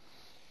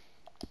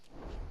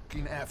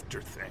 Looking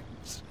after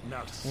things.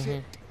 Now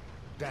sit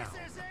down.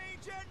 This is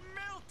Agent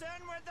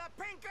Milton with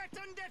the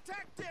Pinkerton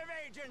Detective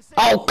Agency.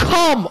 Oh,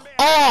 come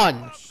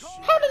on!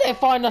 How did they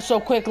find us so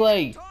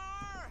quickly?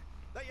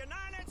 The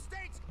United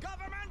States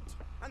government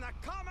and the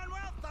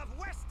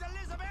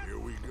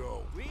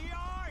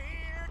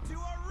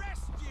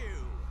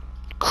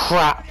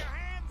crap.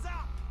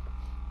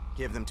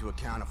 Give them to a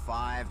count of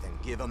 5, then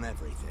give them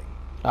everything.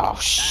 Oh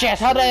shit!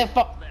 How did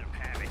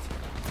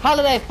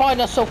they find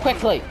us so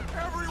quickly?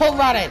 Who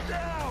ran it?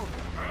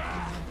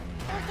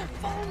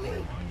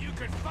 You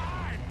could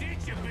find, did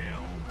you,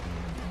 Bill?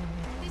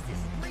 This is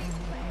real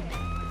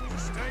bad.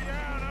 Stay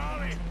down,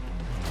 Ollie.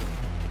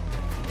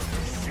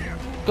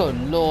 Shit. Good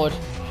lord.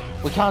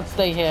 We can't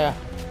stay here.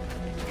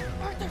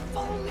 Arthur,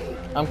 follow me.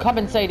 I'm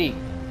coming, Sadie.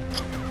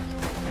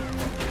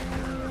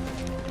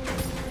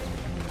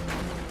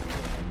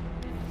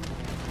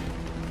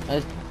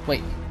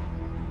 Wait.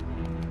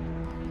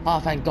 Oh,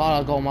 thank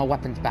God I got all my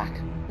weapons back.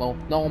 Well,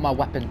 not all my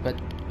weapons, but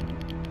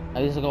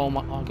at least I got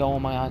all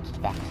my items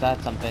back. So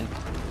that's something.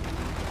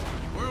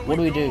 What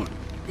do we do?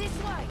 This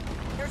way.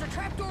 There's a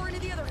trapdoor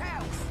into the other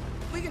house.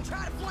 We can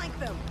try to flank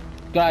them.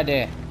 Good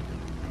idea.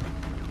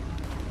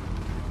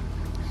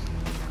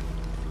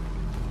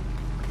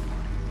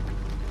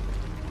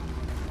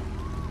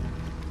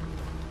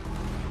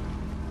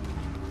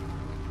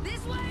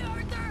 This way,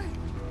 Arthur.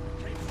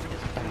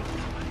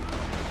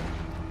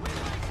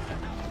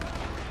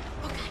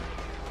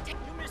 You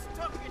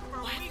mistook it for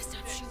weakness.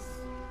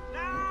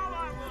 Now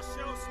I will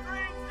show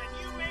strength, and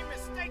you may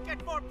mistake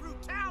it for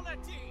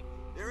brutality.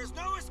 There is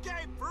no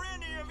escape for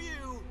any of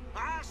you.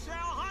 I shall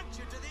hunt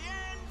you to the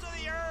ends of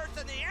the earth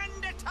and the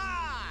end of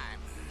time.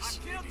 I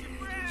killed your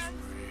friends.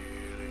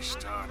 Really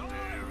starting to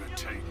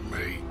irritate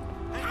me.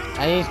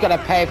 And he's gonna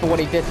pay for what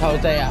he did to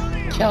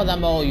Hosea. Kill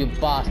them all, you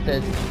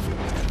bastards.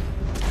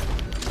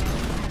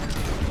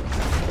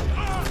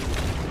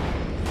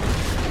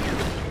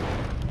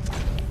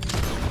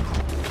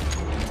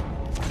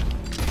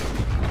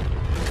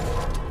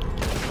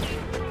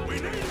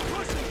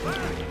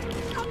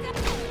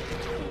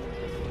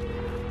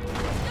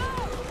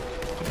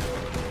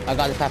 I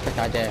got this epic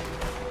idea.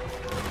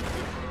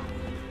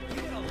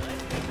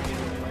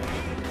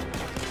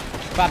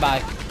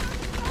 Bye-bye.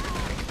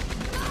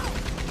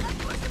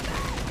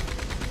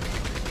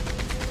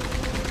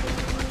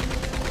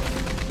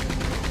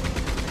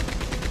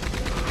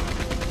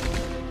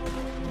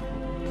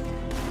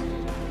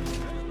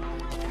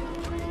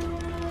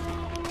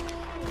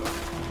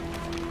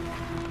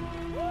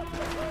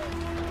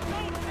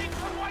 Don't think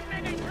for 1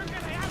 minute you're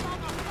gonna have all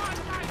the fun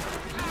right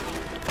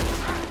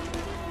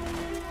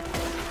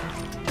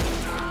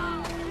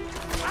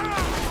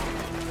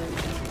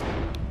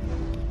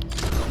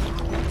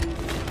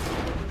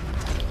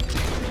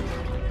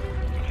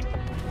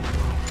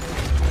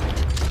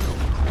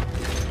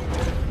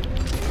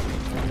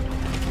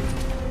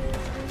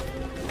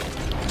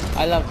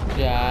I love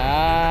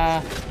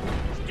Jack.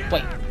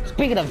 Wait,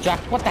 speaking of Jack,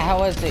 what the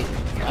hell is he?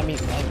 I mean,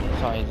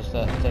 sorry, just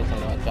say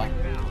something about Jack.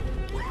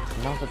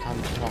 Now's the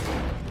time to talk.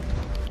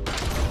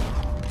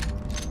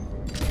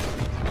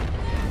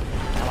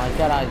 And I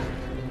said I'd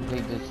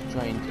complete this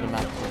train to the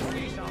max.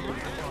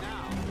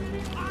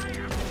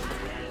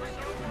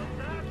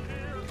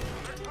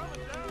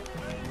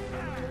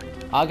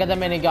 I'll get the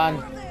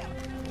minigun.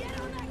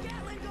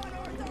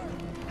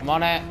 I'm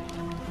on it.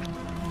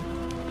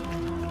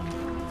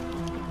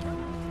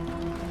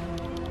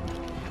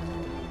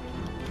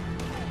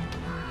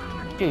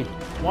 Dude,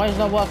 why is it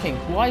not working?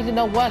 Why is it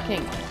not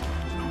working?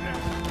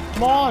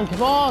 Come on,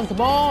 come on,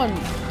 come on!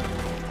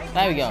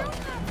 There we go.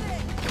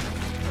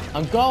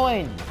 I'm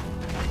going!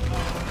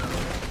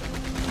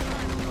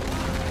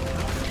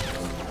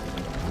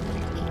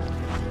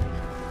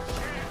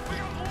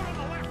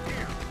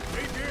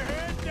 Keep your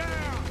head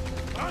down.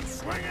 I'm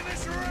swinging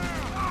this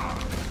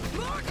around.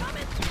 More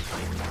coming.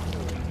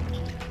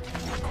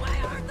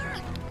 Away, Arthur.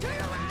 To your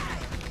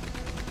right.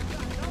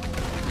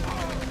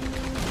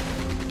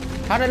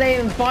 How did they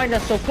even find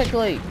us so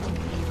quickly?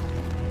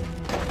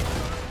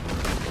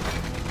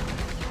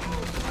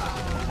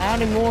 How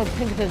many more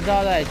Pinkertons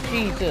are there?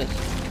 Jesus.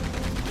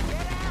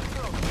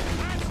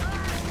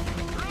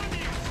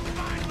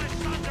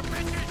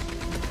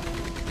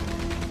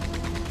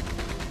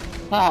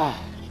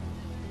 Ah.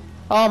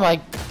 Oh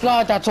my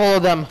God, that's all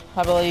of them,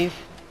 I believe.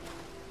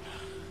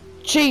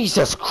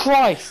 Jesus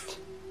Christ.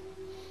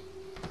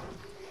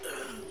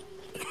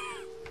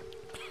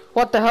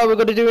 What the hell are we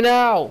gonna do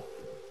now?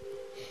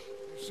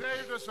 You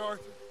saved us,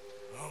 Arthur.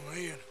 Oh,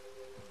 me and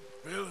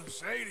Bill and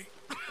Sadie.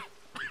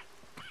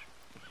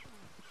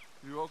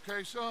 You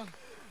okay, son?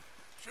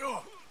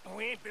 Sure.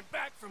 We ain't been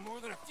back for more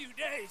than a few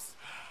days.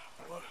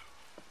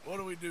 What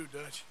do we do,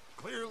 Dutch?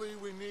 Clearly,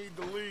 we need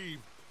to leave.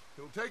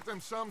 It'll take them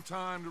some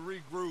time to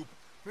regroup.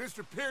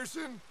 Mr.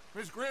 Pearson,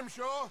 Miss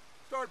Grimshaw,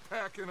 start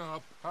packing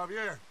up.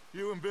 Javier,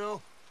 you and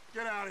Bill,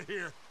 get out of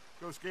here.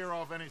 Go scare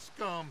off any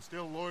scum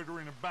still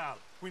loitering about.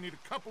 We need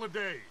a couple of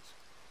days.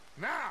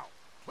 Now,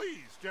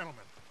 please,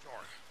 gentlemen.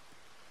 Sure.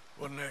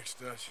 What next,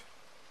 Dutch?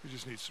 We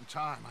just need some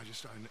time. I need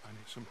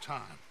some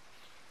time.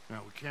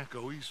 Now, we can't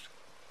go east,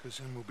 because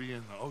then we'll be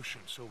in the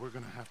ocean, so we're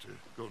gonna have to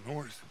go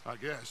north, I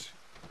guess.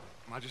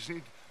 I just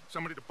need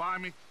somebody to buy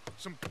me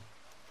some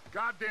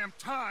goddamn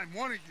time,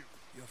 one of you.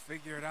 You'll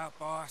figure it out,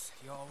 boss.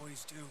 You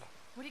always do.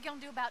 What are you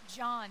gonna do about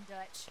John,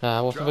 Dutch?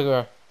 We'll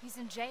figure. He's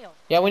in jail.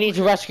 Yeah, we need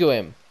to rescue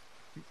him.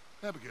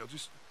 Abigail,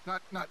 just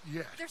Not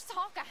yet. There's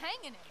talk of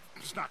hanging him.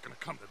 It's not gonna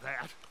come to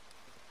that.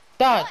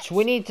 Dutch,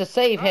 we need to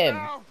save him.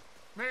 Not now,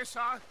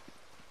 Mesa.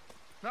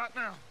 Not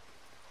now.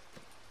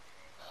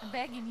 I'm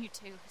begging you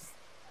to.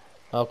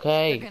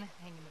 Okay. They're gonna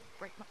hang him and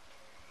break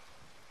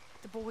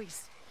the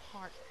boy's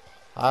heart.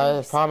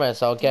 I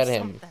promise I'll get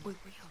him. We will.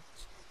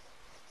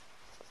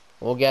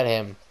 We'll get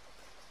him.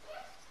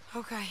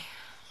 Okay.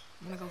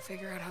 I'm gonna go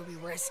figure out how we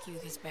rescue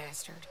this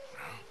bastard.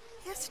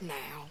 Yes,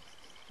 now.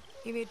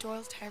 Give me at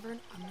Doyle's Tavern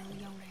on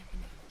Million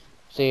Avenue.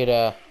 See you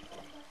there.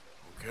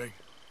 Okay.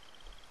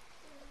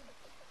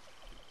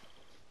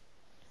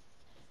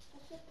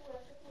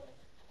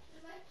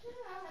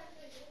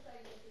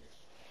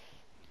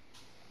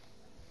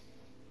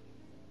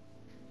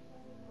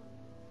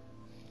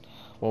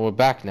 Well, we're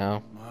back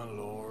now. My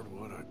lord,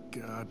 what a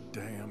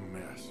goddamn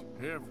mess.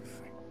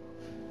 Everything.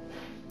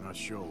 Not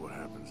sure what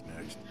happens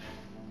next.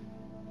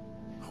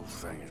 Whole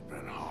thing has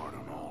been hard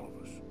on all of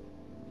us.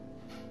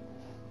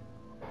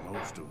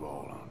 Most of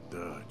all on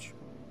Dutch,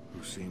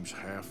 who seems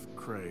half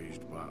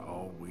crazed by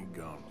all we've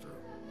gone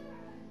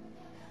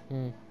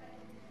through.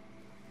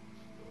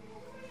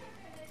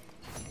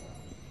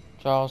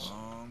 Charles.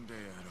 Long day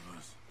ahead of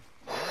us.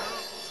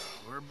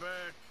 Well, we're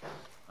back.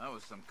 That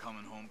was some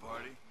coming home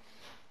party.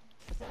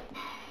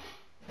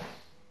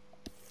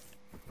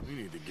 We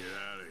need to get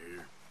out of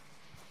here.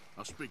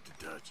 I'll speak to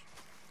Dutch.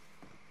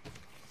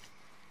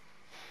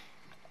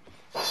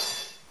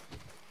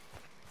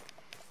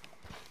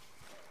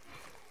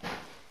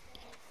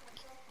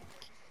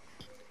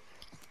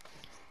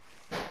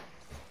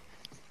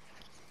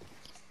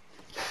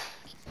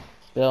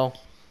 Bill.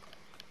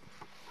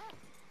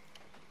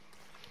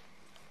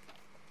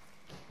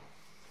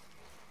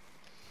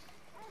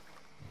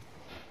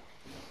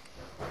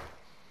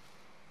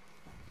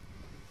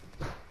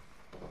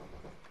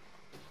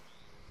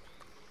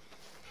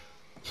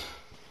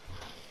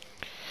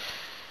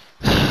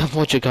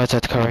 What you guys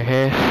had to cover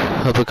here.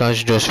 Hope you guys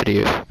enjoyed this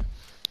video.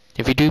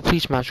 If you do,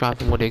 please smash like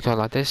and what do you call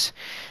like this.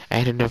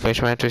 And hit the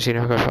notification button to see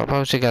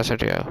the next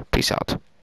video. Peace out.